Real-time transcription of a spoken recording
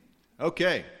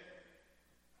Okay.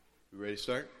 We ready to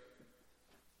start?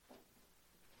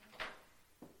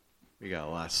 We got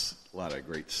a lot of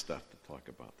great stuff to talk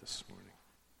about this morning.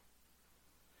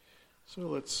 So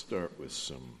let's start with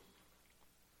some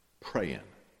praying.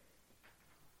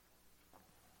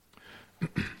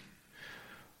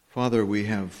 Father, we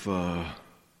have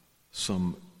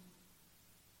some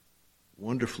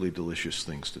wonderfully delicious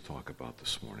things to talk about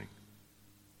this morning.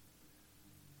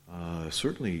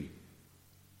 Certainly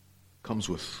comes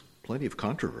with plenty of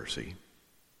controversy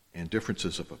and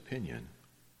differences of opinion.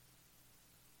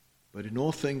 But in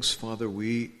all things, Father,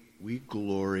 we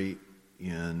glory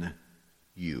in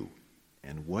you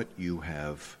and what you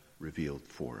have revealed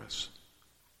for us,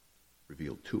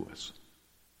 revealed to us.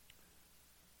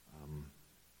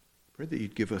 Pray that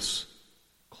you'd give us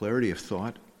clarity of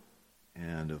thought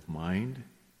and of mind.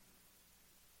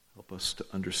 Help us to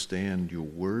understand your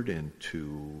word and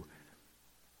to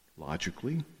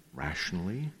logically,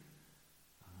 rationally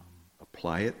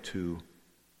apply it to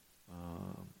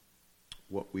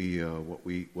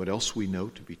what else we know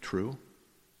to be true.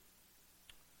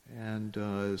 And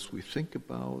as we think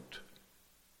about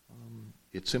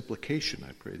its implication,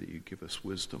 I pray that you give us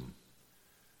wisdom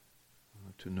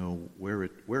to know where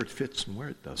it fits and where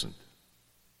it doesn't.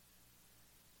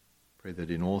 Pray that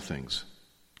in all things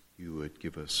you would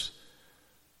give us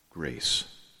grace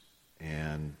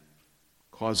and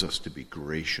cause us to be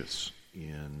gracious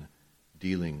in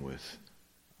dealing with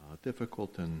a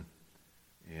difficult and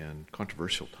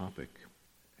controversial topic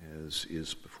as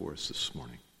is before us this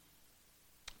morning.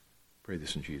 Pray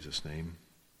this in Jesus' name.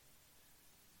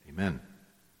 Amen.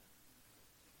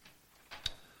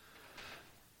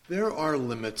 There are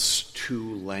limits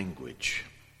to language.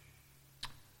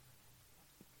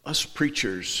 Us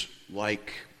preachers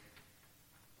like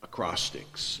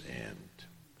acrostics and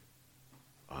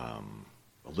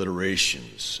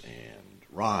alliterations and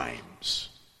rhymes.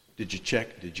 Did you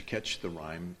catch the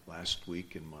rhyme last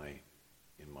week in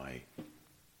my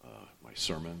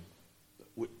sermon?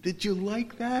 Did you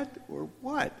like that or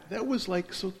what? That was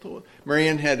like so.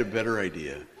 Marianne had a better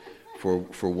idea for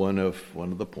one of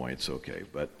the points. Okay,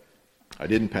 but I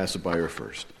didn't pass it by her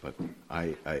first. But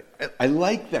I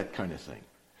like that kind of thing.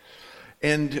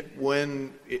 And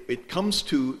when it comes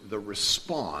to the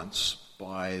response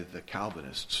by the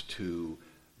Calvinists to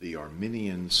the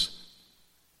Arminians'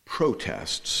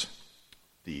 protests,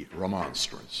 the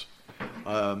remonstrance,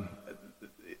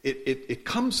 it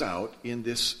comes out in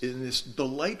this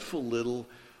delightful little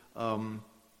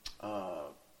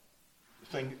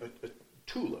thing, a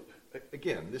tulip.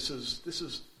 Again, this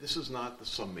is not the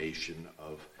summation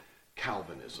of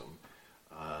Calvinism.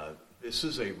 This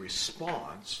is a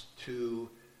response to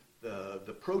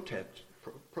the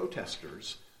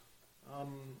protesters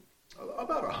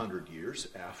about 100 years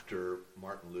after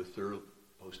Martin Luther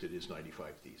posted his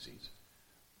 95 Theses.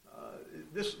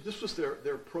 This was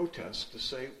their protest to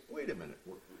say, wait a minute,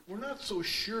 we're not so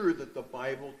sure that the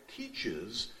Bible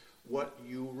teaches what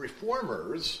you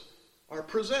reformers are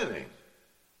presenting.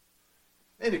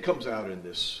 And it comes out in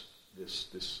this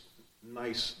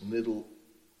nice little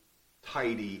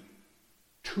tidy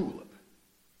tulip.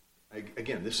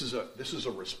 Again, this is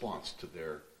a response to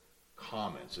their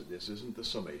comments. This isn't the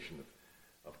summation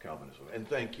of Calvinism. And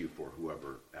thank you for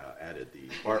whoever added the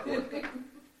artwork.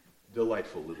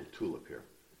 Delightful little tulip here.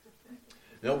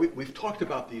 Now we've talked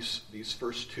about these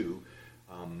first two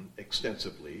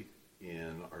extensively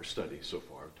in our study so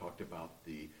far. We've talked about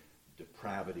the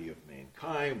depravity of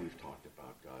mankind. We've talked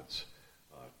about God's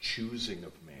choosing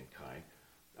of mankind.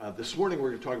 This morning we're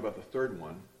going to talk about the third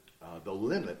one, the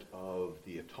limit of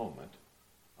the atonement,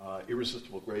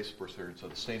 irresistible grace, perseverance of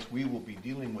the saints. We will be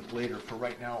dealing with later. For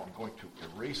right now, I'm going to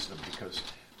erase them because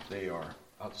they are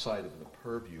outside of the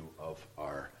purview of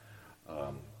our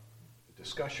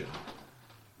discussion.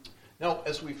 Now,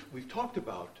 as we've talked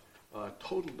about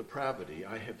total depravity,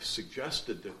 I have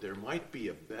suggested that there might be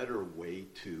a better way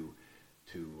to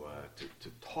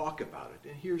talk about it.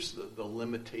 And here's the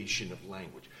limitation of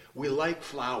language. We like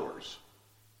flowers.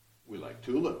 We like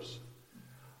tulips.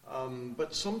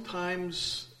 But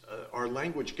sometimes our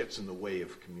language gets in the way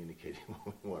of communicating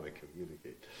what we want to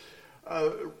communicate.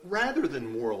 Rather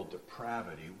than moral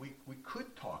depravity, we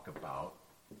could talk about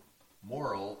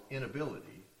moral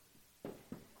inability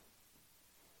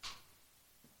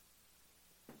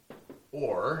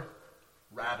or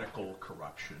radical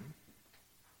corruption.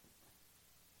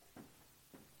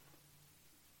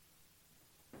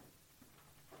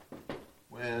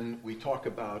 When we talk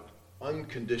about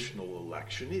unconditional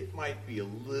election, it might be a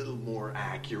little more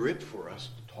accurate for us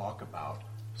to talk about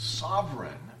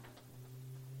sovereign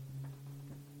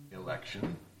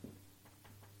election.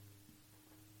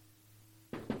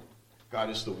 God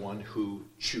is the one who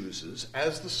chooses.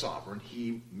 As the sovereign,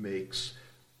 he makes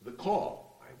the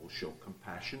call. I will show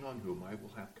compassion on whom I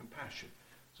will have compassion,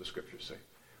 as the scriptures say.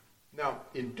 Now,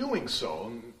 in doing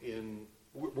so,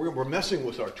 we're messing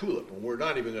with our tulip, and we're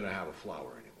not even going to have a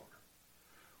flower anymore.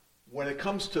 When it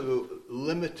comes to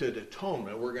limited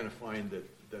atonement, we're going to find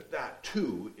that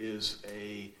too is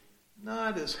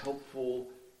not as helpful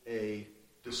a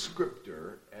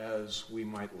descriptor as we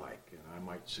might like. And I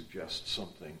might suggest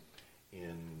something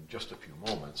in just a few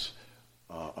moments,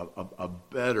 a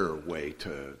better way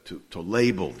to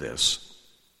label this.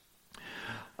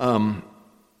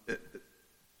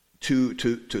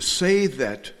 To say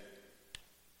that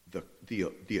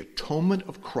the atonement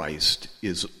of Christ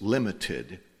is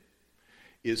limited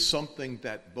is something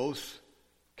that both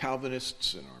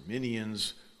Calvinists and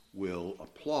Arminians will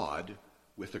applaud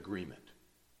with agreement.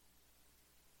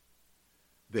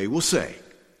 They will say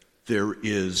there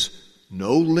is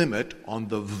no limit on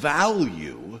the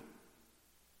value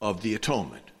of the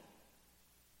atonement.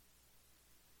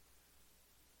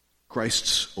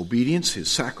 Christ's obedience, his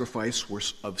sacrifice, were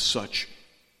of such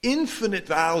infinite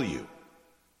value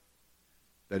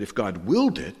that if God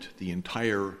willed it, the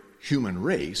entire human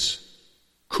race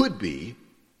could be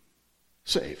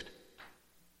saved.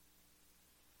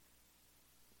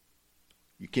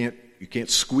 You can't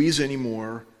squeeze any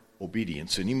more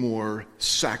obedience, any more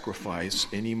sacrifice,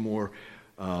 any more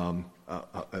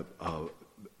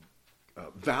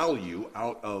value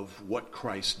out of what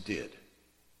Christ did.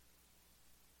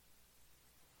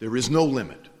 There is no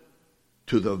limit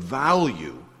to the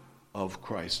value of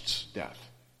Christ's death.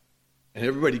 And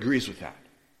everybody agrees with that.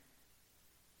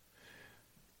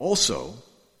 Also,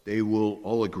 they will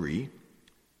all agree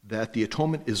that the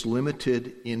atonement is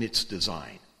limited in its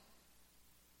design.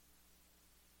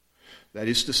 That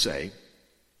is to say,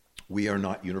 we are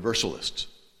not universalists.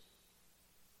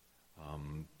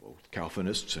 Both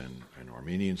Calvinists and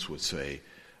Arminians would say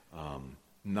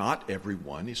not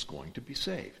everyone is going to be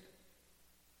saved.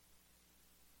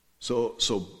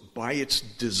 So by its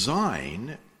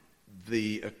design,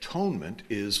 the atonement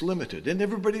is limited, and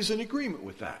everybody's in agreement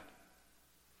with that.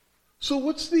 So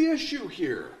what's the issue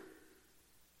here?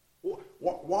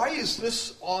 Why is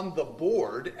this on the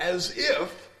board as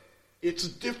if it's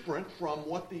different from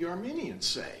what the Arminians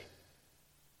say?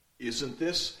 Isn't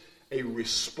this a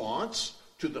response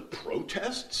to the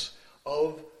protests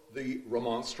of the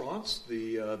Remonstrants,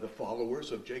 the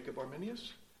followers of Jacob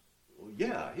Arminius? Well,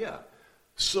 yeah.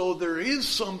 So there is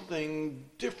something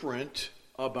different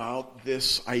about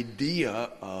this idea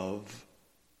of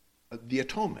the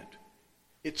atonement.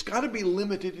 It's got to be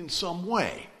limited in some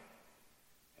way.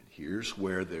 And here's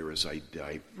where there is a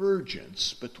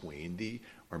divergence between the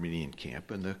Arminian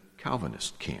camp and the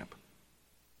Calvinist camp.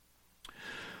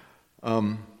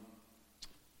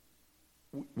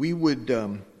 We would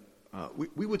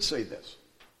say this: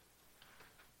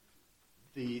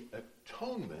 the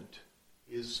atonement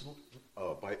is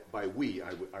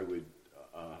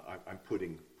I'm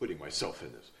putting myself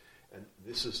in this, and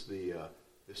this is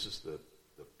the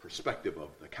perspective of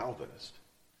the Calvinist,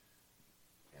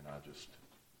 and I'll just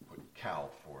put Cal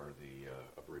for the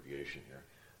abbreviation here.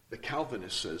 The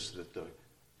Calvinist says that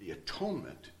the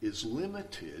atonement is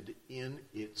limited in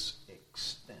its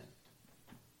extent.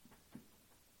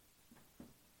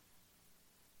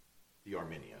 The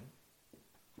Arminian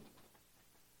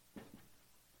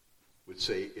would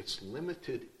say it's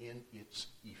limited in its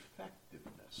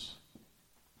effectiveness.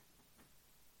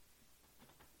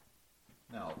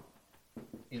 Now,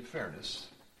 in fairness,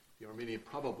 the Arminian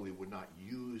probably would not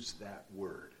use that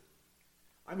word.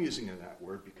 I'm using that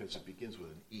word because it begins with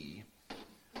an E,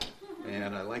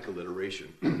 and I like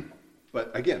alliteration.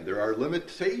 But again, there are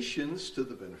limitations to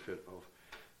the benefit of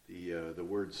the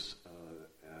words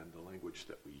and the language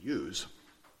that we use.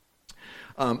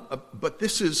 But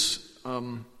this is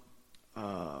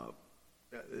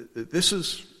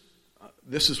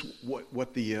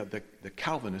what the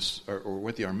Calvinists or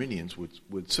what the Arminians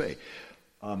would say.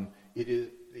 It is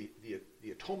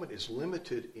the atonement is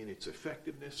limited in its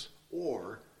effectiveness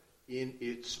or in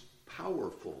its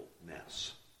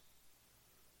powerfulness.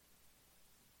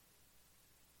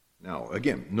 Now,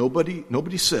 again,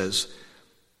 nobody says,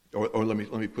 or let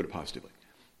me put it positively.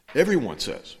 Everyone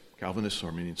says, Calvinists,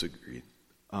 Arminians agree,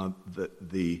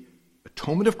 that the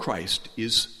atonement of Christ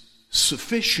is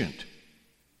sufficient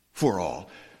for all,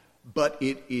 but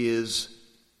it is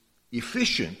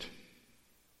efficient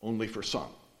only for some.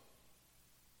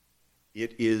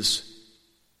 It is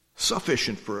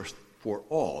sufficient for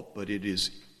all, but it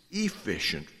is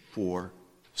efficient for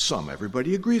some.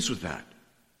 Everybody agrees with that.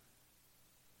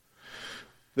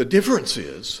 The difference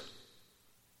is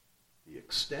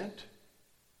extent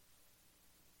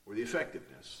or the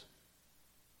effectiveness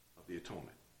of the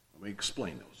atonement. Let me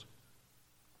explain those.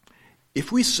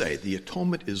 If we say the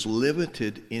atonement is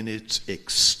limited in its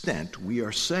extent, we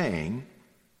are saying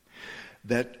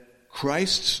that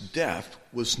Christ's death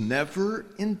was never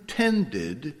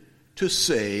intended to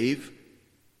save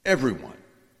everyone.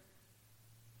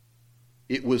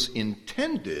 It was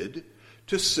intended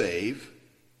to save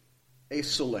a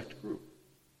select group,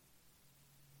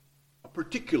 a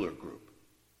particular group.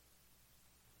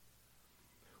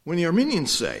 When the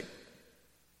Arminians say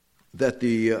that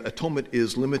the atonement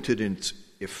is limited in its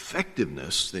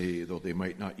effectiveness, though they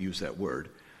might not use that word,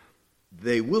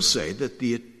 they will say that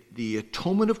the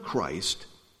atonement of Christ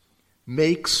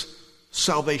makes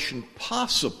salvation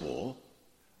possible,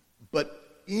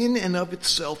 but in and of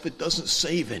itself it doesn't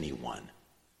save anyone.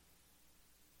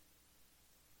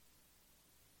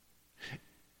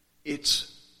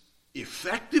 Its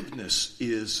effectiveness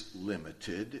is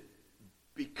limited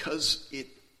because it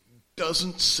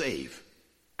doesn't save.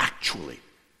 Actually,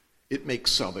 it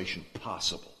makes salvation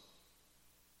possible.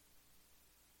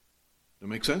 Does that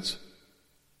make sense?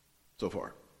 So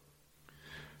far.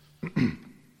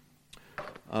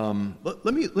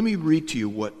 Let me read to you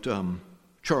what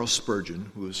Charles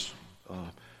Spurgeon, who is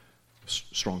a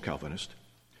strong Calvinist,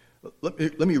 let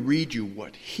me read you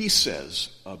what he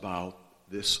says about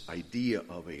this idea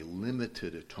of a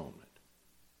limited atonement.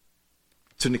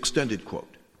 It's an extended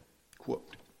quote.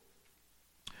 Quote,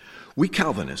 "We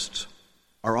Calvinists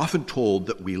are often told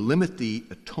that we limit the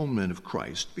atonement of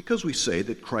Christ because we say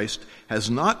that Christ has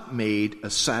not made a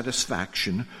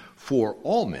satisfaction for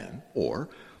all men, or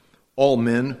all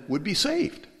men would be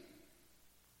saved.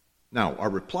 Now, our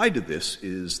reply to this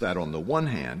is that on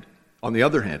the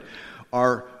other hand,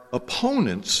 our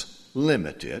opponents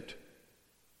limit it.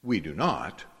 We do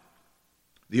not.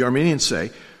 The Arminians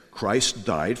say Christ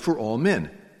died for all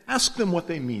men. Ask them what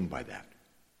they mean by that.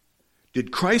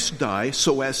 Did Christ die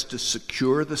so as to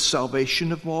secure the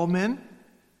salvation of all men?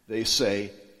 They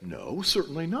say, no,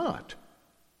 certainly not.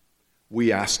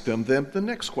 We ask them then the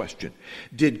next question.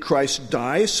 Did Christ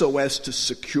die so as to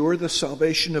secure the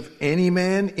salvation of any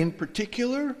man in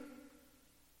particular?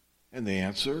 And they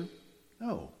answer,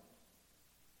 no.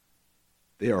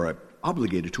 They are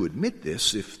obligated to admit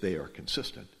this if they are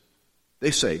consistent.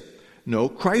 They say, no,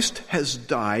 Christ has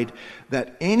died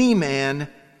that any man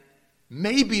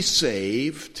may be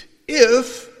saved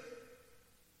if... ...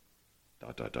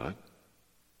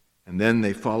 And then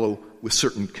they follow with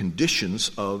certain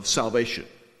conditions of salvation.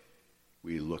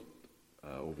 We looked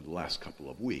over the last couple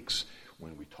of weeks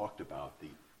when we talked about the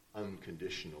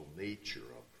unconditional nature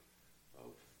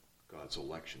of God's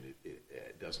election.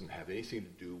 It doesn't have anything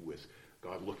to do with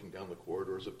God looking down the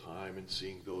corridors of time and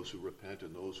seeing those who repent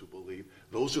and those who believe.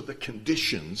 Those are the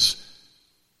conditions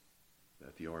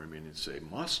that the Arminians say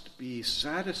must be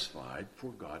satisfied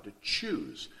for God to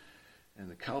choose. And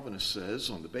the Calvinist says,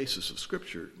 on the basis of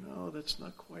Scripture, no, that's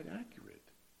not quite accurate.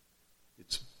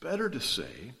 It's better to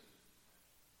say,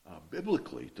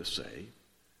 biblically to say,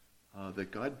 that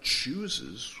God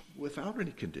chooses without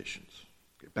any conditions.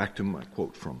 Okay, back to my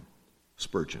quote from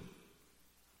Spurgeon.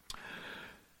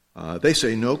 They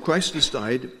say, no, Christ has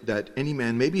died that any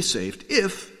man may be saved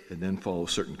if, and then follow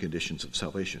certain conditions of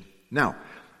salvation. Now,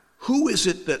 who is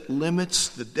it that limits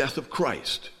the death of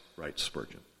Christ? Writes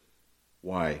Spurgeon.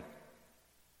 Why,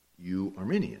 you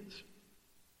Arminians.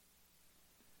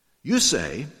 You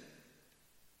say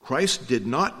Christ did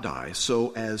not die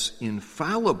so as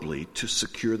infallibly to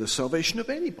secure the salvation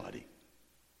of anybody.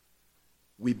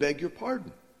 We beg your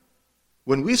pardon.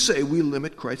 When we say we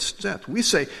limit Christ's death, we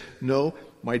say, no,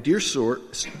 my dear sir,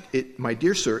 it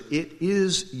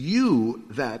is you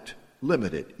that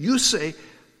limit it. You say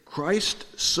Christ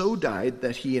so died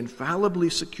that he infallibly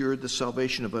secured the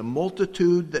salvation of a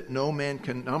multitude that no man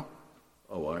can number.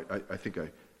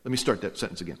 Let me start that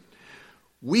sentence again.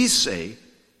 We say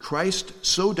Christ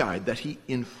so died that he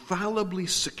infallibly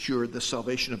secured the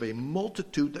salvation of a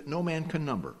multitude that no man can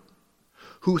number,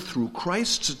 who through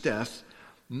Christ's death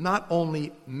not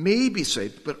only may be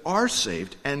saved, but are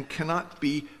saved and cannot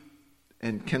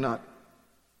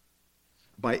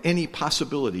by any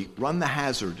possibility run the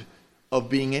hazard of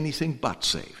being anything but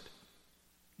saved.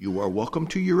 You are welcome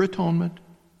to your atonement.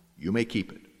 You may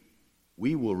keep it.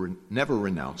 We will never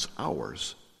renounce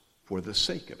ours for the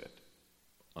sake of it,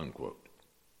 unquote.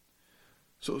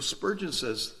 So Spurgeon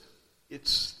says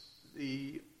it's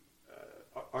the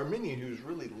Arminian who's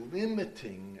really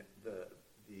limiting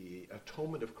the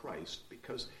atonement of Christ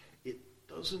because it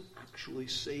doesn't actually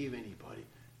save anybody.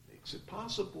 It makes it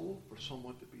possible for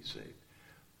someone to be saved,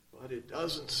 but it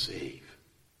doesn't save.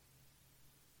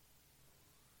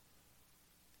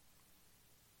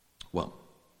 Well,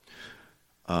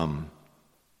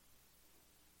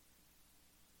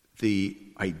 the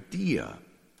idea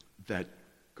that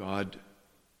God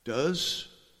does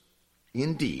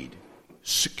indeed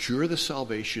secure the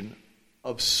salvation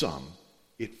of some,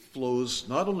 it flows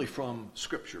not only from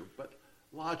Scripture, but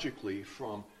logically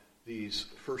from these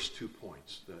first 2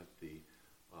 points that the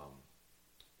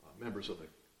members of the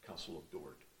Council of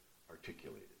Dort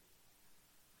articulated.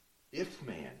 If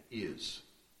man is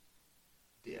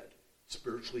dead,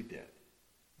 spiritually dead,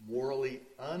 morally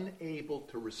unable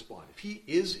to respond, if he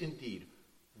is indeed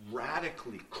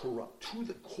radically corrupt to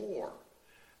the core,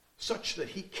 such that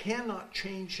he cannot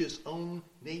change his own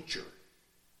nature,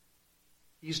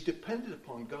 he's dependent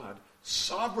upon God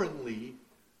sovereignly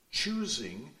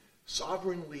choosing,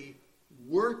 sovereignly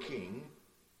working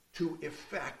to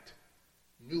effect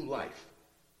new life.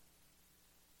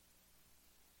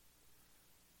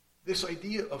 This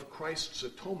idea of Christ's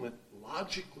atonement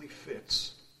logically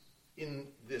fits in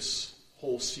this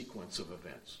whole sequence of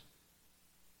events.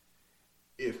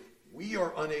 If we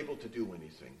are unable to do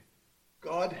anything,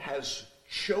 God has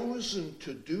chosen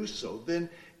to do so, then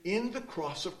in the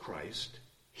cross of Christ,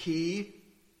 he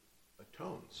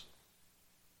atones,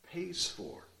 pays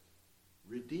for,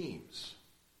 redeems,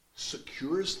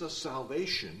 secures the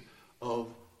salvation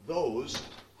of those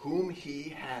whom he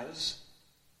has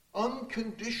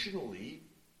unconditionally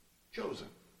chosen.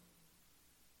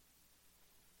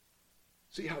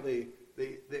 See how they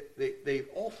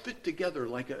all fit together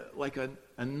like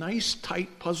a nice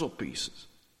tight puzzle pieces.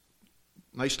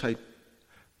 Nice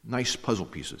puzzle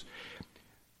pieces.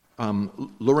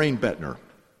 Lorraine Bettner,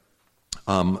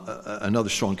 another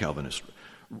strong Calvinist,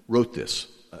 wrote this.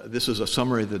 This is a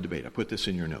summary of the debate. I put this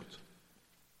in your notes.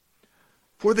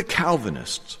 For the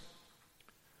Calvinists,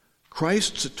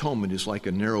 Christ's atonement is like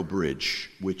a narrow bridge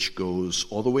which goes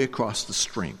all the way across the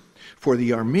stream. For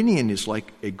the Arminian is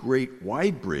like a great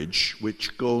wide bridge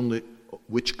which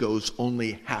goes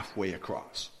only halfway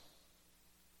across.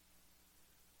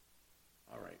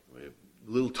 All right, a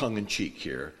little tongue-in-cheek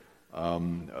here.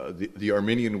 The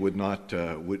Arminian would not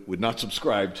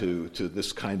subscribe to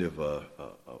this kind of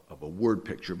a word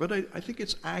picture, but I think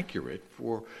it's accurate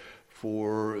for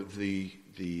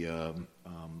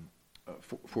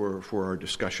our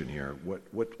discussion here.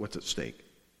 What's at stake?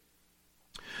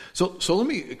 So let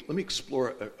me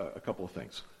explore a couple of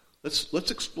things.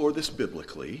 Let's explore this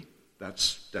biblically.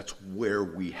 That's where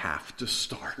we have to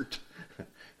start,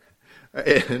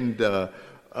 and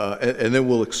then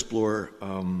we'll explore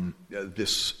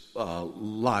this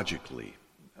logically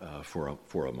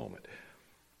for a moment.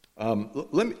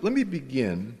 Let me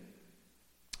begin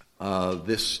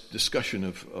this discussion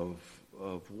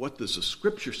of what does the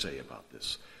Scripture say about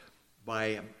this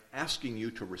by asking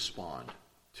you to respond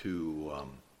to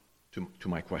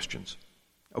my questions.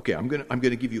 Okay, I'm going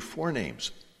to give you 4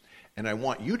 names, and I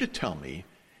want you to tell me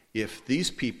if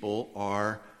these people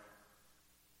are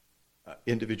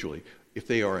individually, if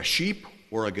they are a sheep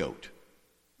or a goat,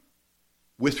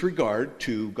 with regard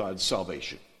to God's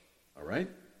salvation. All right?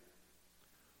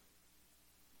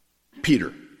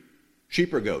 Peter,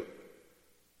 sheep or goat?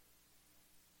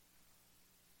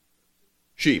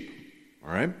 Sheep. All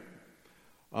right?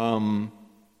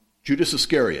 Judas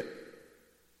Iscariot,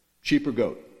 sheep or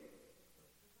goat?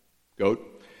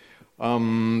 Goat.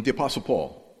 The Apostle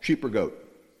Paul, sheep or goat?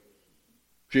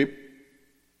 Sheep.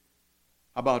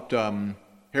 How about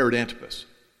Herod Antipas?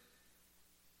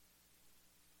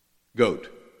 Goat.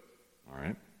 All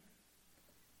right.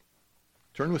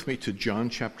 Turn with me to John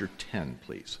chapter 10,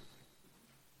 please.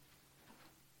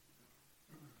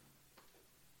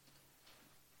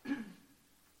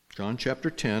 John chapter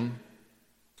 10,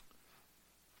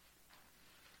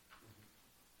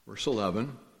 verse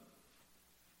 11.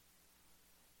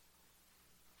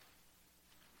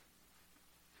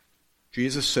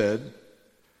 Jesus said,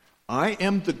 I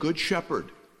am the good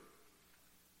shepherd.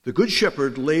 The good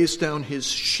shepherd lays down his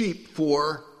sheep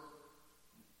for...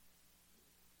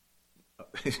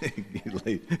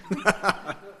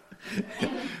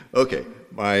 Okay,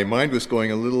 my mind was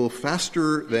going a little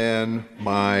faster than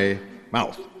my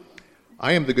mouth.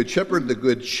 I am the good shepherd. The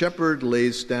good shepherd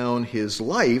lays down his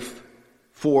life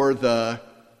for the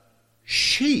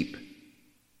sheep.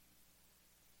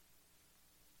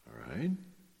 All right.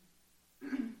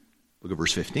 Look at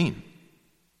verse 15.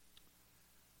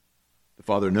 The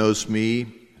Father knows me,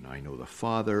 and I know the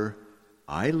Father.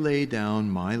 I lay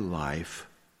down my life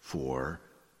for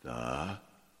the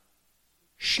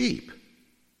sheep.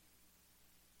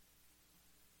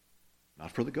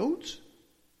 Not for the goats.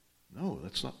 No,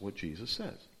 that's not what Jesus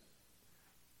says.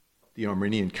 The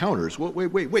Arminian counters,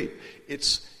 wait.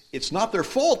 It's not their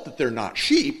fault that they're not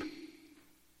sheep.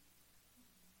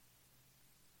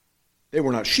 They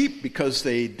were not sheep because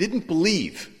they didn't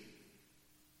believe.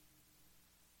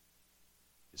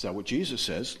 Is that what Jesus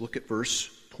says? Look at verse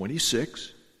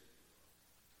 26.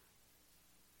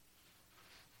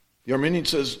 The Arminian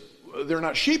says they're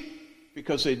not sheep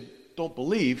because they don't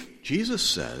believe. Jesus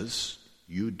says,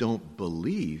 you don't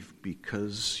believe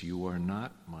because you are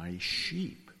not my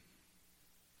sheep.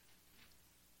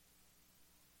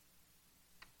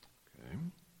 Okay.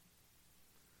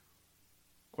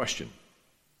 Question.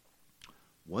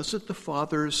 Was it the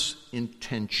Father's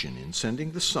intention in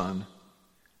sending the Son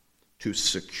to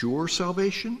secure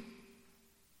salvation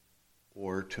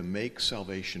or to make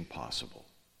salvation possible?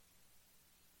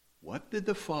 What did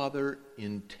the Father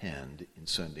intend in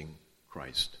sending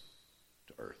Christ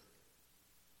to earth?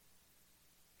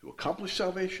 To accomplish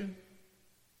salvation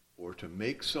or to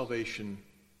make salvation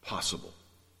possible?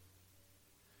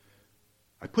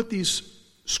 I put these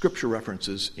scripture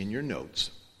references in your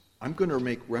notes. I'm going to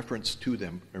make reference to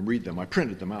them and read them. I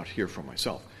printed them out here for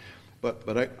myself.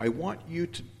 But I want you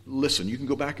to listen. You can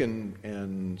go back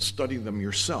and study them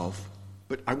yourself,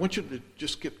 but I want you to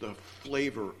just get the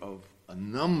flavor of a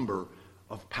number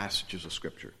of passages of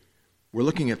Scripture. We're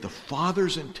looking at the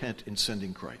Father's intent in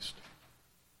sending Christ.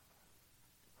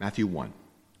 Matthew 1.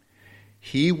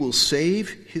 He will save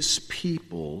his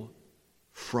people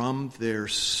from their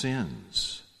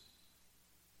sins.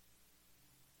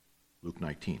 Luke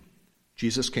 19.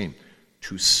 Jesus came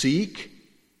to seek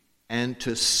and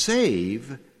to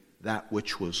save that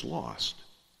which was lost.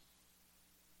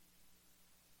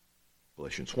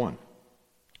 Galatians 1.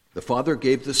 The Father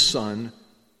gave the Son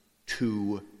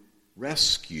to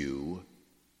rescue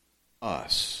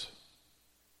us,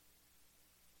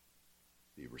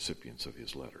 the recipients of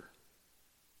his letter.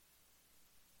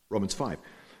 Romans 5.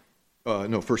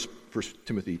 First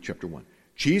Timothy chapter 1.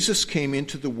 Jesus came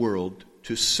into the world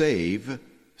to save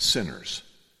sinners.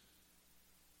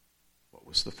 What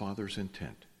was the Father's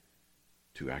intent?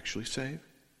 To actually save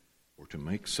or to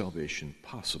make salvation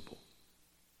possible?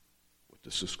 What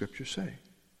does the Scripture say?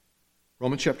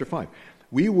 Romans chapter 5.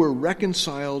 We were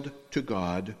reconciled to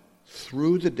God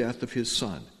through the death of his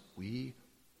Son. We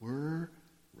were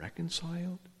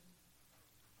reconciled?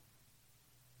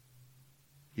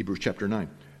 Hebrews chapter 9.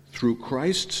 Through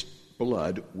Christ's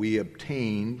blood we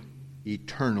obtained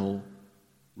eternal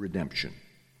redemption.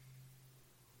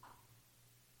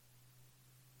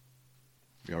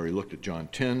 We already looked at John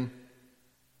 10.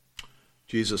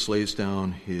 Jesus lays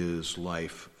down his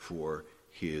life for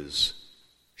his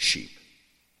sheep.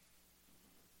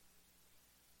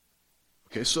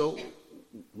 Okay, so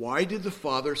why did the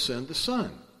Father send the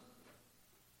Son?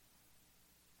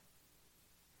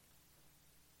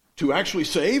 To actually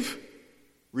save,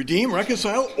 redeem,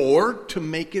 reconcile, or to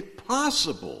make it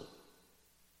possible?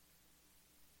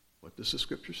 What does the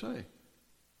Scripture say?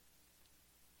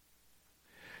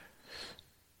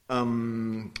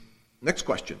 Next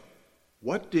question.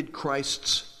 What did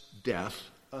Christ's death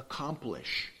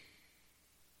accomplish?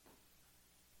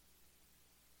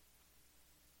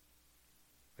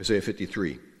 Isaiah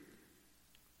 53.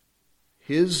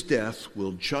 His death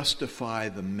will justify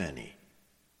the many.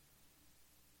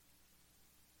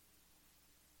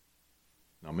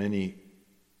 Now, many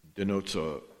denotes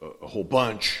a whole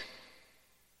bunch,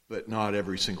 but not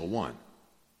every single one.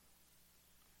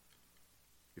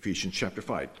 Ephesians chapter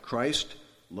 5. Christ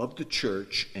loved the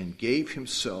church and gave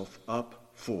himself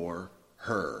up for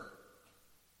her.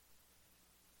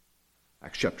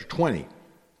 Acts chapter 20.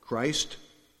 Christ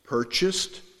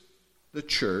purchased the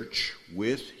church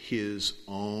with his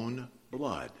own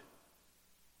blood.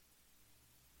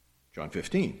 John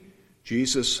 15.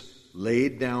 Jesus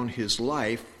laid down his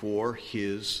life for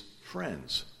his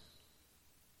friends.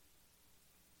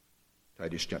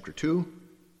 Titus chapter 2.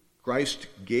 Christ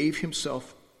gave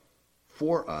himself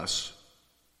for us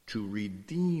to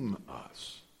redeem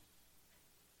us.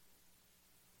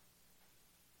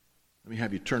 Let me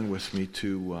have you turn with me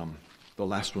to the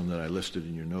last one that I listed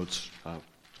in your notes,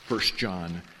 1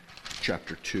 John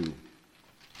chapter 2.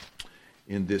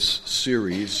 In this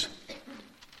series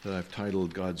that I've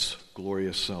titled God's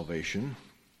Glorious Salvation,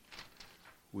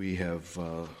 we have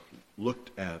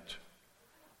looked at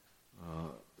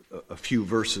a few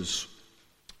verses,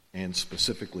 and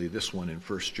specifically this one in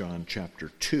 1 John chapter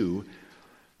 2.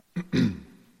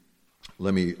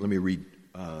 Let me read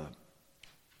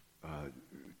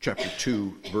chapter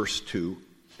 2, verse 2,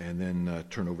 and then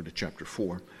turn over to chapter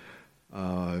 4.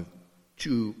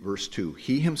 2, verse 2.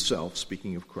 He himself,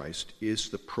 speaking of Christ, is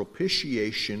the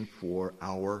propitiation for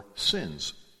our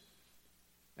sins.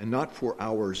 And not for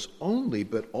ours only,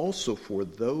 but also for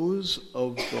those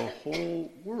of the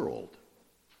whole world.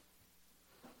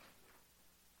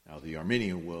 Now the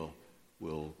Arminian will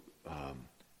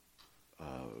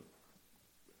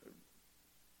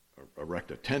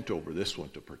erect a tent over this one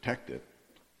to protect it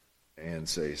and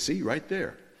say, see, right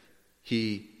there,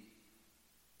 he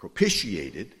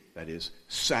propitiated, that is,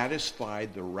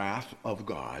 satisfied the wrath of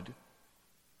God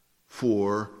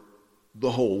for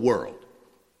the whole world.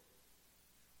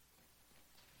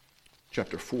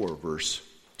 Chapter 4, verse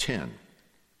 10.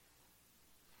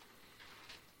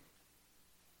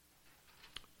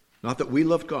 Not that we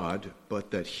loved God,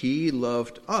 but that he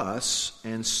loved us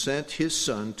and sent his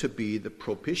Son to be the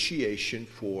propitiation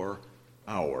for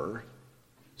our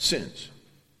sins.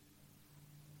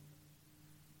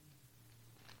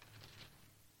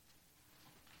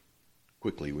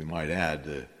 Quickly, we might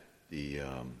add the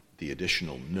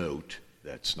additional note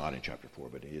that's not in chapter 4,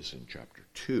 but it is in chapter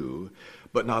 2.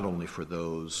 But not only for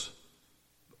those,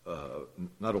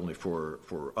 not only for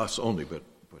us only, but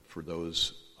for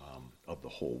those of the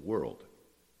whole world.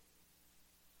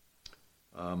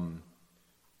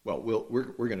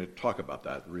 We're going to talk about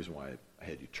that. The reason why I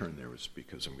had you turn there was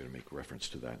because I'm going to make reference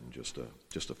to that in just a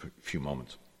few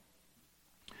moments.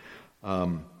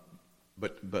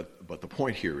 But the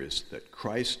point here is that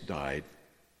Christ died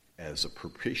as a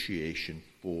propitiation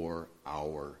for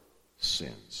our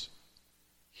sins.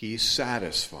 He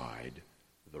satisfied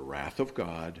the wrath of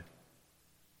God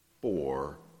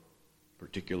for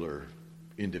particular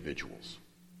individuals.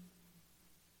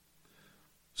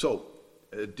 So,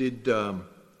 did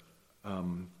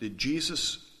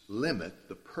Jesus limit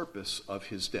the purpose of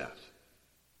his death?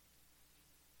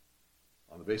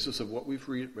 On the basis of what we've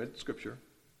read in Scripture?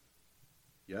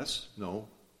 Yes? No?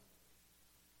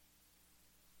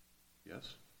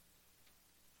 Yes?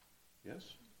 Yes?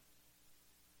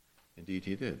 Indeed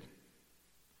he did.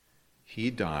 He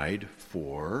died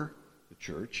for the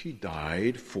church. He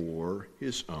died for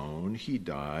his own. He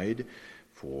died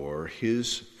for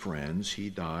his friends. He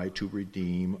died to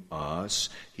redeem us.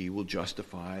 He will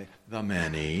justify the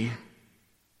many.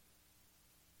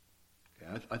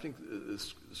 Okay, I think the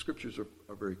Scriptures are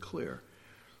very clear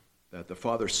that the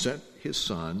Father sent his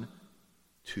Son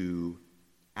to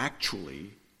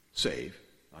actually save,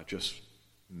 not just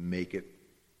make it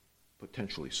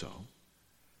potentially so.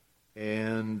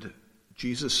 And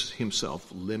Jesus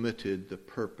himself limited the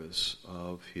purpose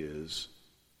of his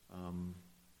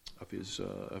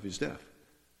death.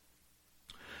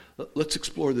 Let's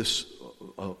explore this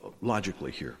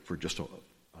logically here for just a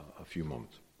few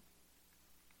moments.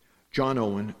 John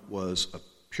Owen was a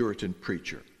Puritan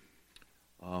preacher,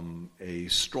 a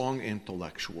strong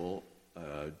intellectual,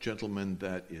 gentleman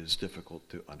that is difficult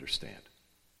to understand.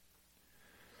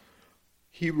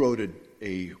 He wrote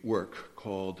a work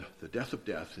called The Death of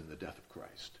Death and the Death of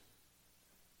Christ.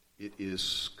 It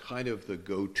is kind of the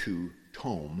go-to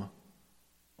tome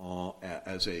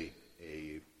as a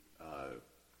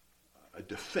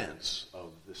defense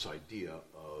of this idea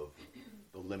of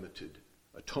the limited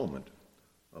atonement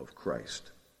of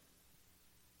Christ.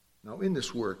 Now, in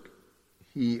this work,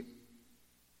 he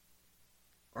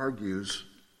argues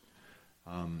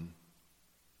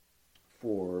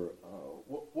for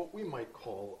what we might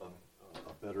call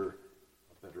a better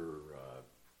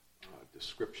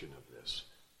description of this.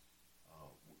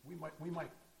 We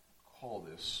might call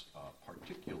this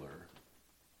particular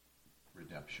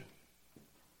redemption.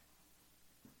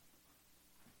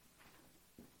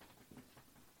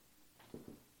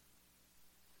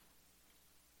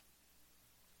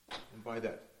 And by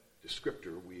that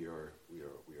descriptor, we are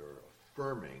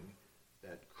affirming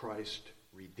that Christ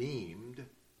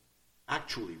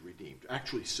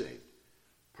actually saved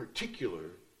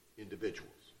particular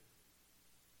individuals.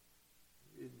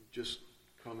 It just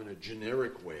come in a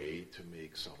generic way to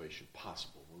make salvation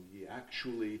possible. He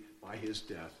actually, by his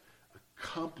death,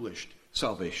 accomplished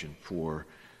salvation for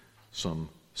some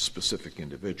specific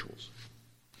individuals.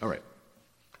 All right.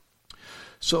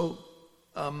 So,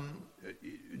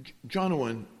 John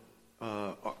Owen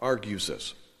argues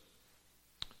this.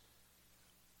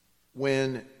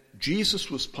 When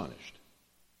Jesus was punished,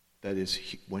 that is,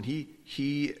 when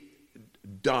he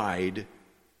died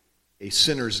a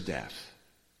sinner's death,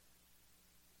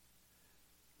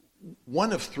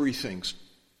 one of three things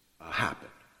happened.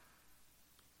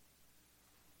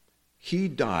 He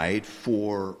died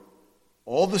for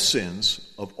all the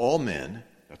sins of all men.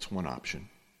 That's one option.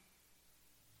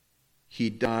 He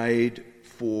died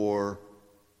for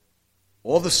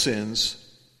all the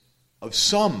sins of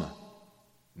some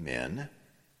men.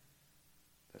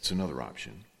 That's another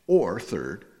option. Or,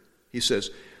 third, he says,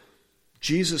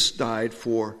 Jesus died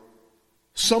for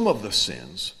some of the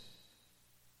sins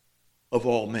of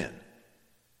all men.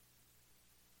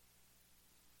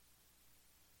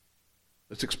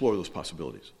 Let's explore those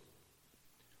possibilities.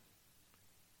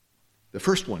 The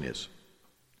first one is,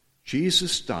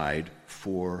 Jesus died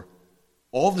for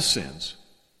all the sins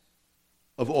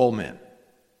of all men.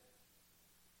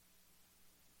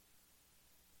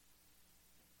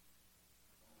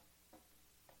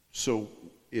 So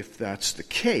if that's the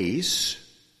case,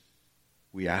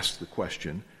 we ask the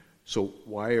question, so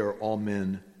why are all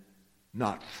men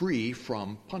not free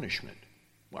from punishment?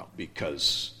 Well,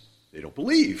 because they don't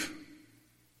believe.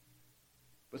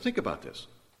 But think about this.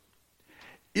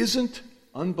 Isn't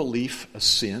unbelief a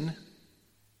sin?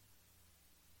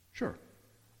 Sure.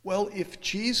 Well, if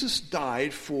Jesus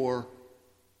died for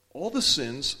all the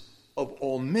sins of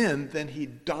all men, then he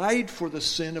died for the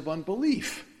sin of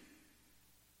unbelief.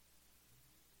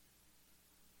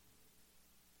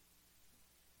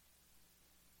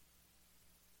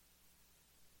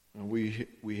 And we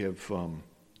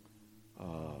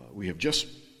have just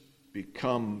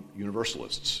become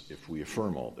universalists if we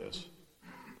affirm all this.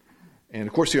 And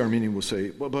of course, the Arminian will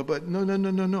say, "But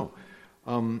no.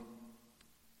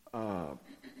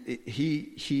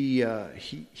 He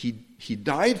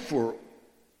died for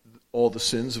all the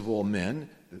sins of all men."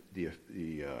 The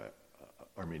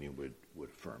Arminian would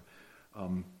affirm,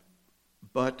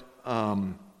 but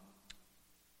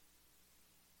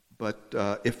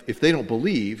if they don't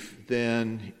believe,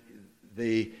 then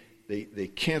they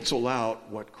cancel out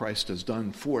what Christ has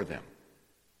done for them.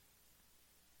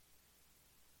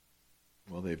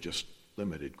 Well, they've just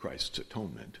limited Christ's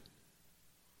atonement.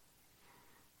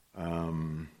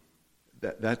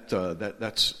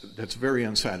 That's very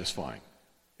unsatisfying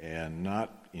and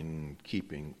not in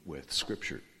keeping with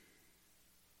Scripture.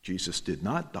 Jesus did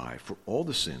not die for all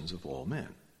the sins of all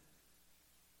men.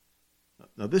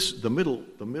 Now, the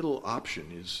middle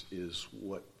option is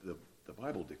what the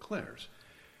Bible declares.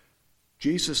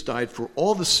 Jesus died for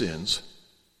all the sins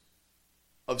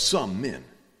of some men.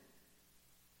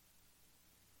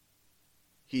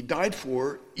 He died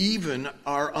for even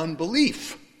our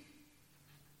unbelief.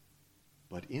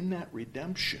 But in that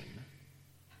redemption,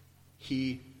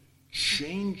 he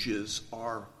changes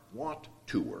our want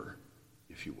tour,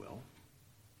 if you will,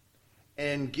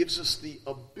 and gives us the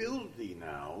ability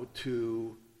now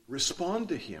to respond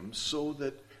to him so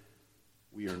that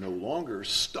we are no longer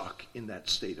stuck in that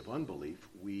state of unbelief.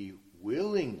 We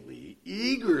willingly,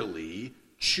 eagerly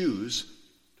choose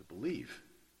to believe.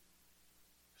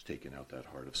 He's taken out that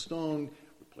heart of stone,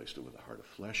 replaced it with a heart of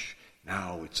flesh.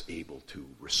 Now it's able to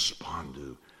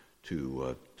respond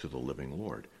to the living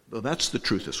Lord. Well, that's the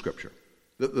truth of Scripture.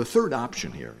 The third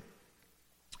option here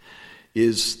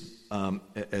is,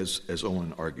 as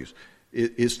Owen argues,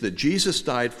 is that Jesus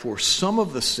died for some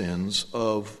of the sins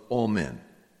of all men.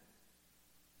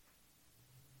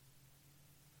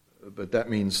 But that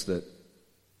means that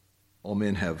all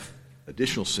men have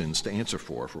additional sins to answer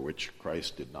for which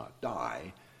Christ did not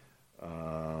die,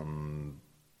 and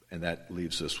that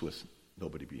leaves us with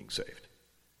nobody being saved.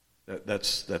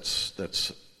 That's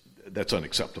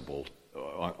unacceptable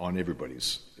on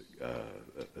everybody's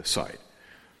side.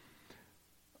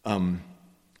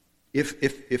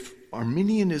 If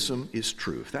Arminianism is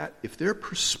true, if their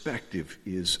perspective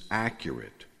is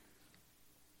accurate,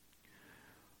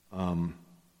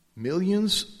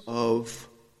 millions of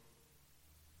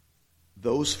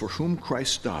those for whom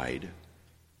Christ died,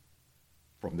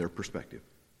 from their perspective,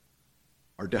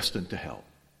 are destined to hell.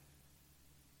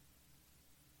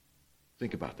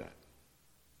 Think about that.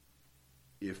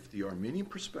 If the Arminian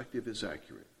perspective is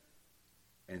accurate,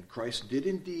 and Christ did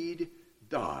indeed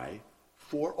die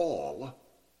for all,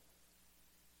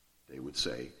 they would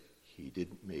say he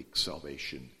didn't make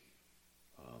salvation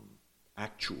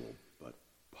actual, but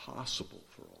possible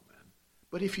for all men.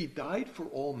 But if he died for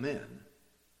all men,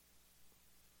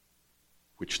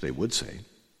 which they would say,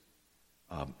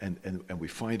 and we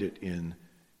find it in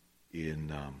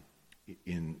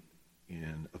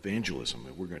evangelism,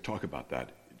 and we're going to talk about that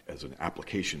as an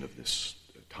application of this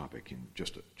topic in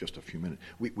just a few minutes.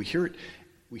 We hear it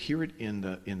in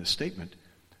the statement,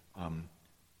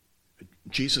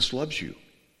 Jesus loves you,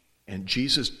 and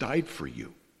Jesus died for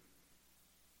you.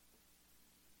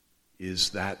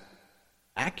 Is that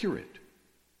accurate?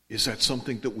 Is that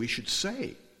something that we should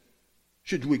say?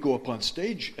 Should we go up on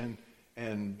stage and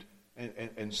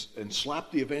slap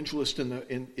the evangelist in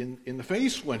the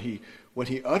face when he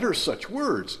utters such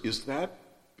words? Is that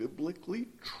biblically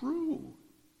true?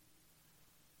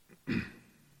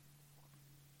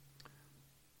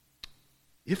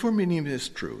 If Arminianism is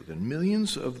true, then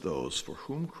millions of those for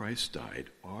whom Christ died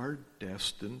are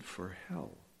destined for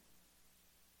hell.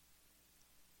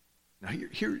 Now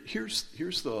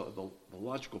here's the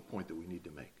logical point that we need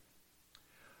to make.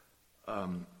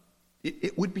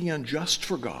 it would be unjust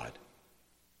for God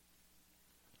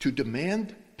to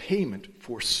demand payment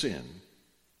for sin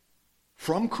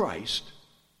from Christ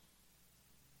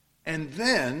and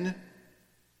then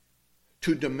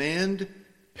to demand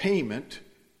payment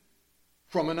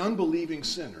from an unbelieving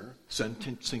sinner,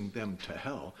 sentencing them to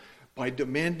hell, by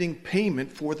demanding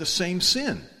payment for the same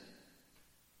sin.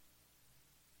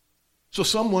 So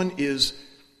someone is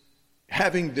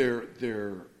having their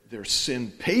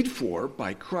sin paid for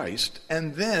by Christ,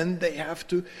 and then they have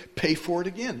to pay for it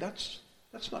again. That's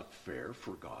not fair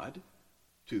for God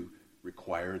to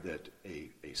require that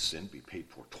a sin be paid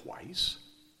for twice.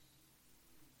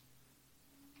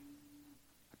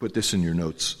 I put this in your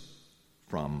notes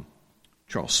from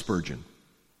Charles Spurgeon.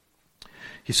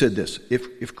 He said this: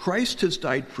 if Christ has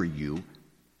died for you,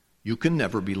 you can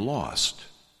never be lost.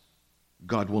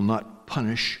 God will not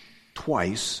punish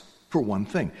twice for one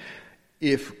thing.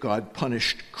 If God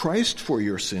punished Christ for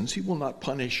your sins, he will not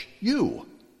punish you.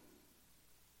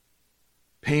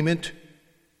 Payment,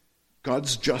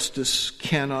 God's justice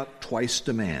cannot twice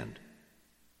demand.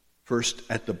 First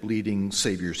at the bleeding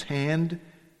Savior's hand,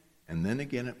 and then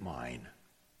again at mine.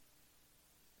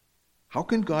 How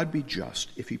can God be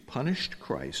just if he punished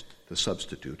Christ, the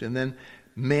substitute, and then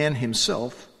man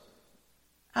himself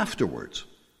afterwards?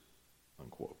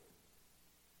 Unquote.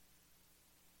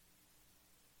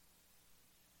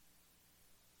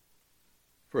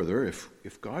 Further,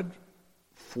 if God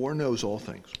foreknows all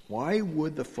things, why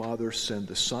would the Father send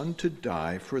the Son to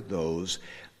die for those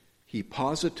he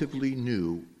positively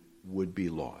knew would be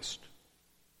lost?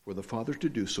 For the Father to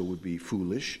do so would be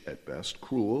foolish at best,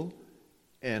 cruel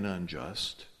and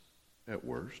unjust at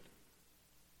worst.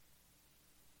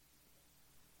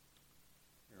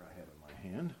 Here I have in my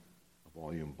hand a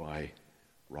volume by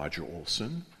Roger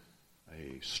Olson,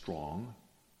 a strong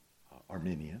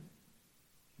Arminian.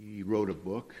 He wrote a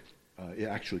book. It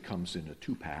actually comes in a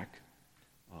two-pack,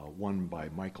 one by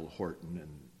Michael Horton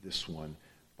and this one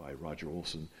by Roger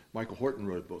Olson. Michael Horton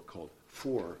wrote a book called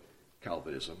For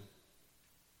Calvinism,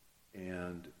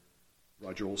 and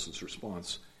Roger Olson's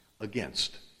response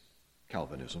against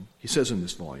Calvinism. He says in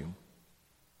this volume,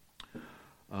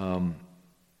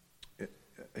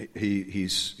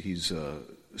 he's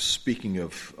speaking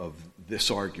of this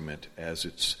argument as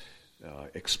it's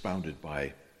expounded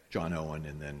by John Owen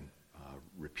and then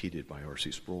repeated by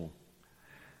R.C. Sproul.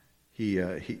 He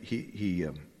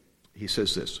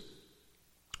says this: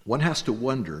 one has to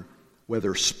wonder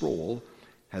whether Sproul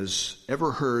has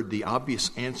ever heard the obvious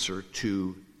answer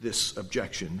to this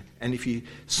objection, and if he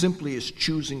simply is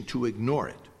choosing to ignore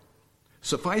it.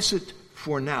 Suffice it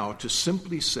for now to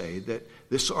simply say that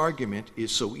this argument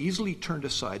is so easily turned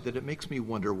aside that it makes me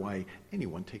wonder why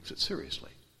anyone takes it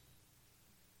seriously.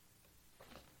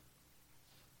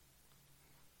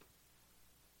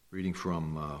 Reading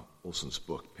from Olson's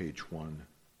book, page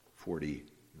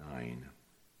 149.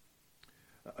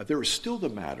 There is still the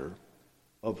matter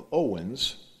of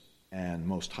Owen's and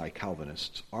most high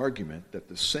Calvinists' argument that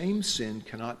the same sin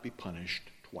cannot be punished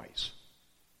twice.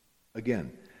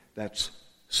 Again, that's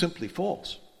simply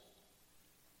false.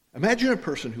 Imagine a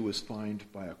person who is fined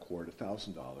by a court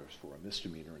 $1,000 for a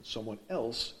misdemeanor and someone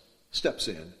else steps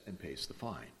in and pays the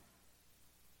fine.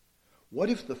 What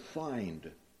if the fined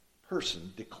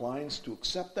person declines to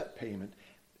accept that payment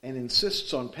and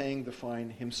insists on paying the fine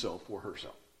himself or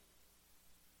herself?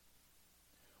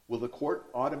 Will the court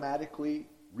automatically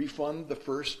refund the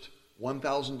first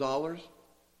 $1,000?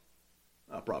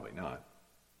 Probably not.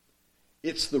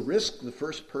 It's the risk the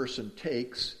first person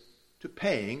takes to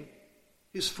paying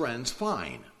his friend's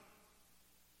fine.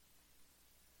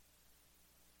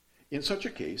 In such a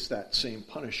case, that same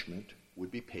punishment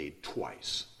would be paid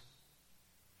twice.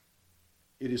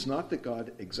 It is not that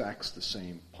God exacts the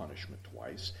same punishment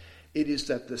twice. It is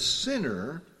that the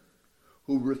sinner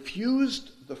who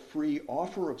refused the free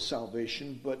offer of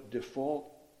salvation but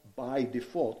by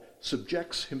default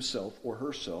subjects himself or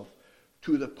herself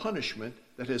to the punishment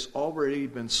that has already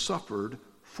been suffered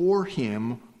for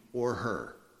him or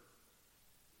her.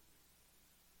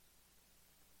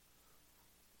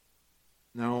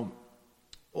 Now,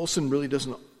 Olson really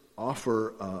doesn't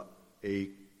offer a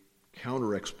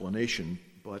counter-explanation,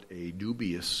 but a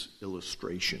dubious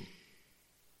illustration.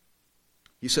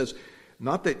 He says,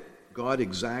 not that God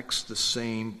exacts the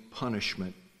same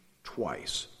punishment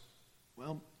twice.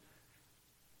 Well,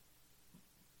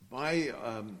 by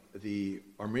the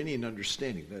Arminian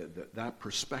understanding, that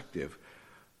perspective,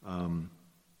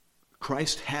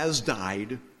 Christ has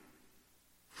died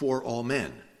for all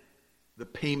men. The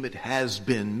payment has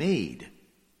been made.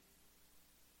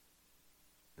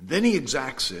 And then he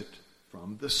exacts it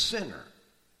from the sinner.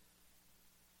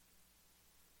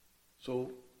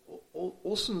 So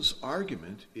Olson's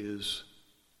argument is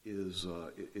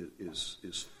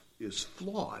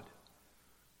flawed.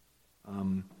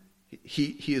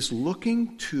 He is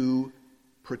looking to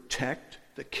protect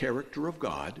the character of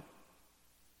God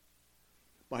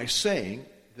by saying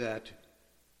that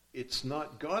it's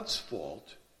not God's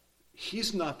fault.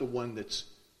 He's not the one that's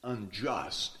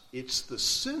unjust. It's the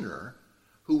sinner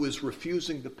who is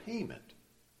refusing the payment.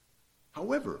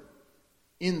 However,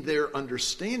 in their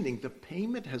understanding, the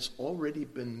payment has already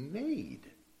been made.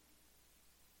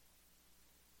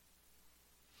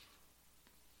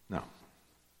 Now,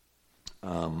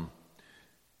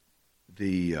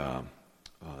 the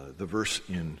verse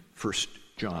in 1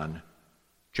 John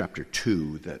chapter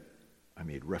 2 that I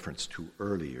made reference to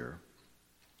earlier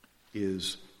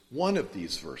is one of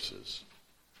these verses.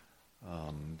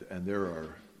 And there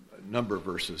are a number of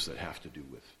verses that have to do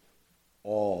with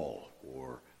all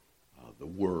or the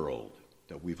world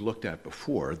that we've looked at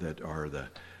before that are the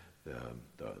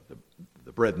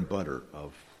bread and butter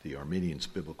of the Arminians'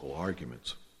 biblical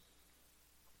arguments.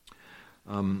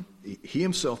 He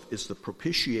himself is the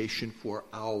propitiation for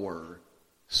our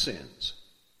sins,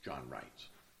 John writes.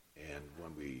 And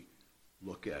when we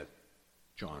look at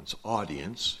John's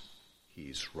audience,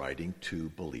 he's writing to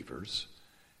believers,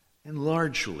 and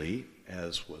largely,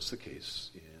 as was the case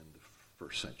in the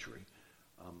first century,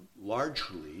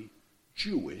 largely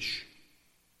Jewish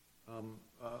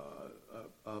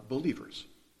believers,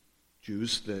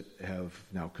 Jews that have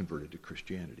now converted to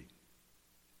Christianity,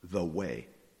 the way,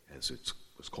 as it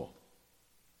was called.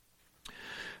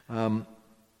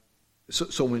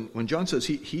 So when John says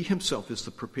he himself is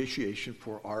the propitiation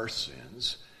for our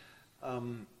sins,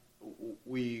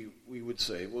 we would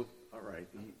say, well, all right,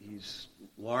 he's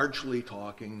largely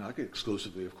talking, not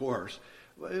exclusively, of course,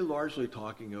 but largely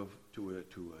talking to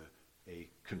a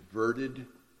converted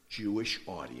Jewish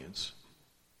audience.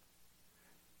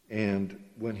 And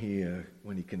when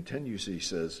he continues, he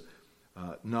says,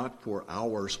 not for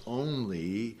ours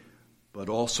only, but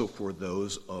also for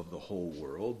those of the whole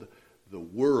world. The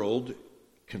world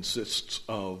consists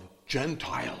of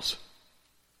Gentiles.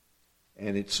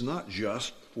 And it's not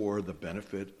just for the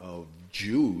benefit of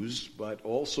Jews, but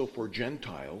also for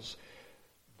Gentiles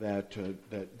that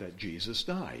Jesus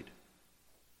died.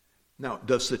 Now,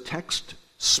 does the text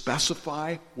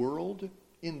specify world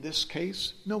in this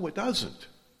case? No, it doesn't.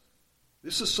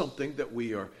 This is something that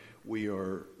we are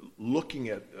looking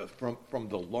at from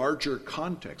the larger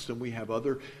context, and we have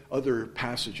other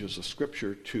passages of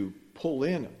Scripture to pull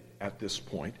in at this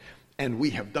point, and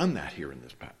we have done that here in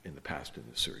the past in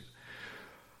this series.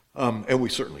 And we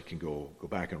certainly can go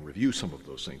back and review some of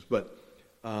those things. But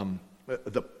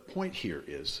the point here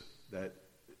is that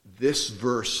this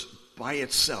verse by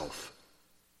itself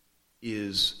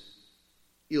is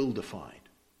ill-defined.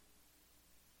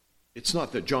 It's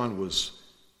not that John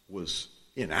was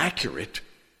inaccurate.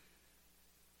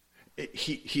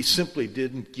 He simply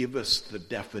didn't give us the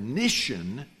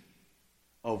definition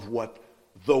of what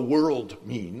the world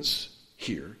means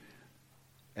here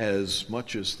as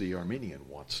much as the Arminian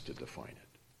wants to define it.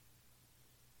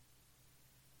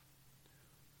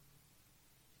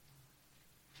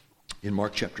 In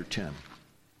Mark chapter 10,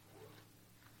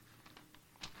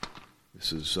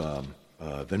 this is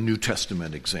the New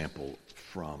Testament example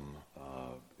from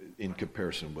in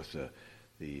comparison with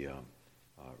the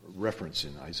reference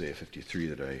in Isaiah 53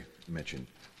 that I mentioned.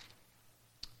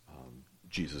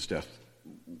 Jesus' death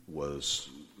was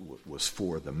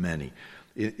for the many.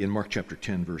 In Mark chapter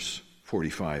 10, verse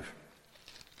 45,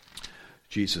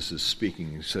 Jesus is speaking.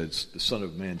 He says, "The Son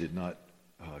of Man did not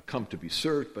come to be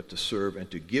served, but to serve and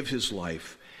to give his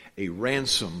life a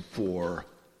ransom for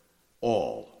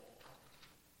all."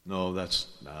 No, that's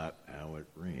not how it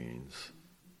reads.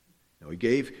 No, he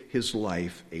gave his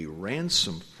life a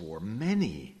ransom for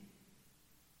many.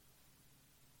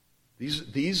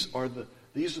 These are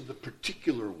the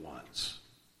particular ones.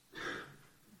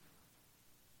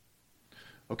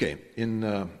 Okay, in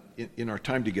our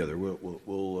time together,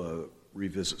 we'll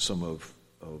revisit some of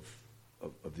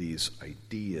these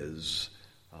ideas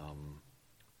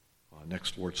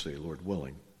next Lord's Day, Lord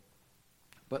willing.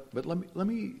 But let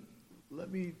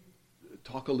me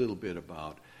talk a little bit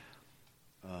about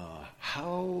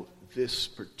how this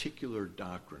particular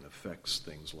doctrine affects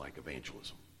things like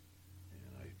evangelism. And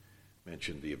I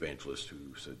mentioned the evangelist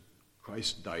who said,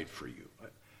 "Christ died for you."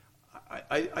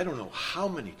 I don't know how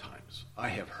many times I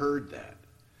have heard that.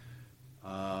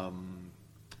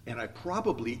 And I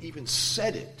probably even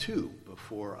said it too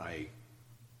before I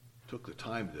took the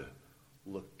time to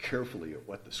look carefully at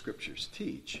what the Scriptures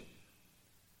teach.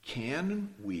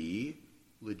 Can we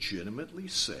legitimately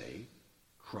say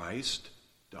Christ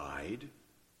died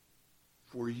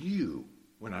for you.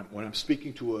 When I'm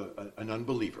speaking to an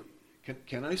unbeliever,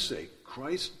 can I say,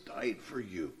 Christ died for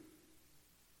you?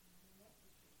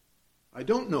 I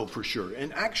don't know for sure.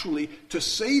 And actually, to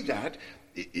say that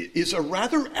is a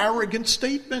rather arrogant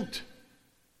statement.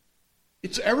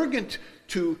 It's arrogant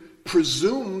to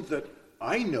presume that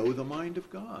I know the mind of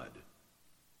God.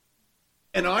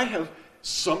 And I have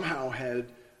somehow had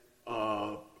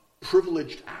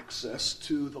privileged access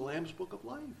to the Lamb's Book of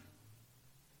Life.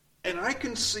 And I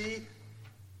can see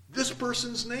this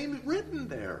person's name written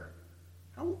there.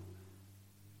 How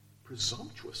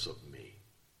presumptuous of me.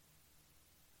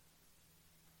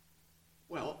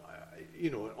 Well,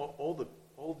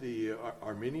 all the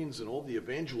Arminians and all the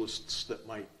evangelists that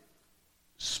might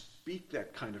speak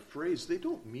that kind of phrase, they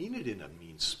don't mean it in a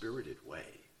mean-spirited way.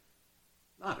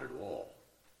 Not at all.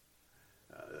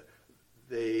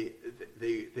 They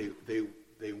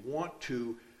want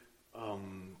to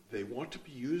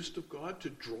be used of God to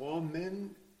draw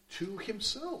men to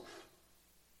himself.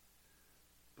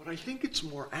 But I think it's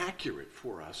more accurate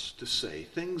for us to say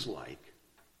things like,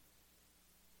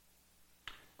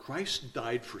 Christ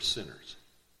died for sinners.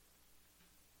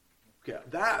 Okay,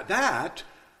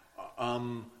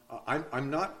 I'm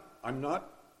not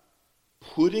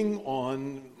putting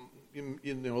on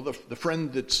the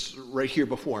friend that's right here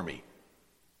before me.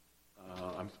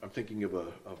 I'm thinking of a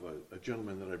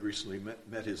gentleman that I've recently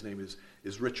met. His name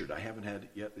is Richard. I haven't had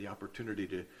yet the opportunity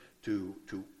to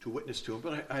witness to him,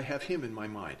 but I have him in my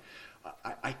mind.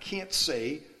 I can't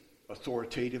say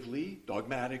authoritatively,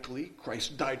 dogmatically,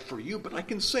 Christ died for you, but I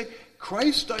can say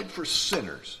Christ died for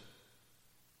sinners.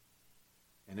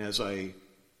 And as I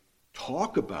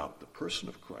talk about the person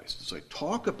of Christ, as I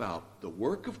talk about the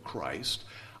work of Christ,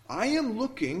 I am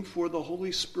looking for the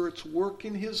Holy Spirit's work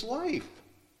in his life.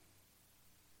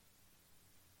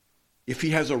 If he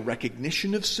has a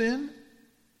recognition of sin,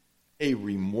 a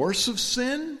remorse of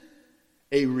sin,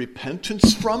 a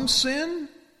repentance from sin,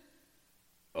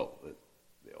 they all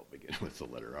begin with the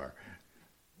letter R.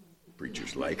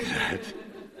 Preachers like that.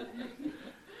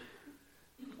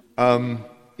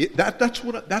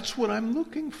 That's what I'm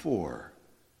looking for.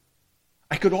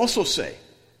 I could also say,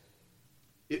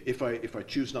 if I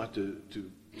choose not to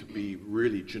be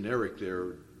really generic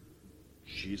there,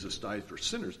 Jesus died for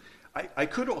sinners. I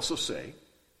could also say,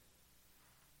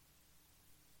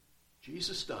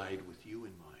 Jesus died with you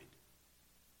in mind.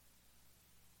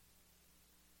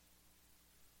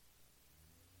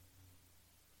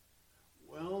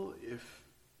 Well,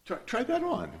 try that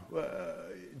on.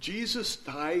 Jesus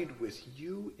died with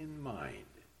you in mind.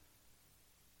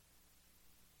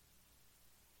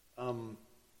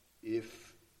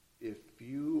 If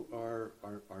you are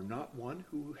not one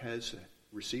who has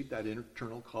received that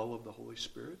internal call of the Holy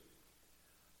Spirit,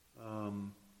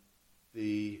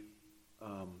 the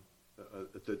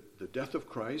death of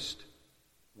Christ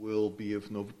will be of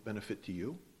no benefit to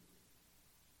you.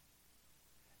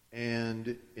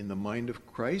 And in the mind of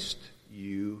Christ,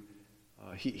 he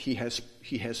has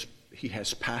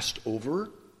passed over.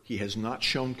 He has not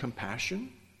shown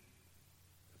compassion.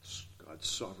 That's God's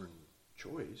sovereign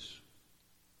choice.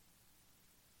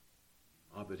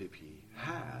 But if he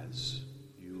has,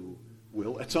 you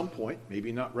will at some point,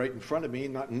 maybe not right in front of me,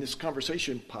 not in this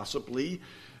conversation possibly,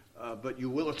 but you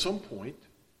will at some point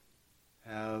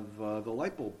have the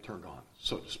light bulb turned on,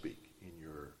 so to speak, in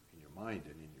your mind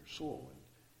and in your soul, and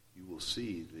you will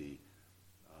see the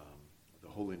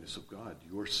holiness of God,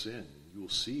 your sin. You will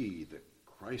see that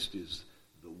Christ is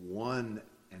the one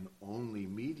and only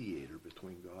mediator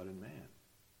between God and man.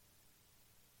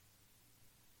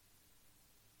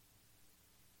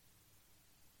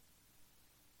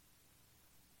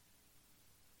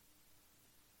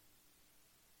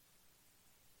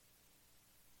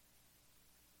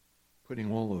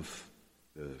 Putting all of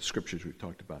the scriptures we've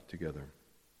talked about together,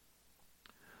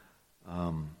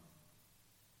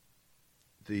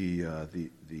 the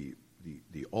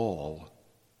all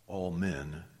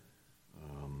men,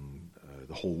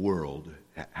 the whole world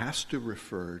has to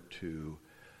refer to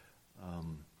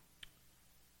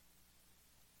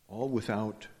all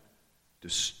without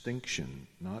distinction,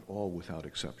 not all without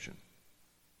exception.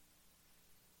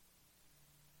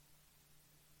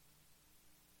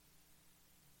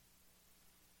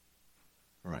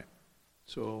 All right,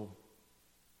 so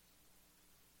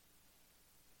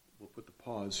we'll put the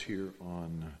pause here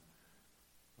on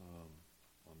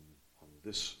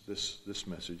this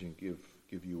message and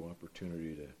give you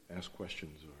opportunity to ask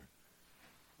questions or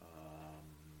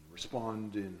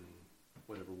respond in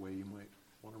whatever way you might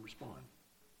want to respond.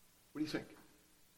 What do you think?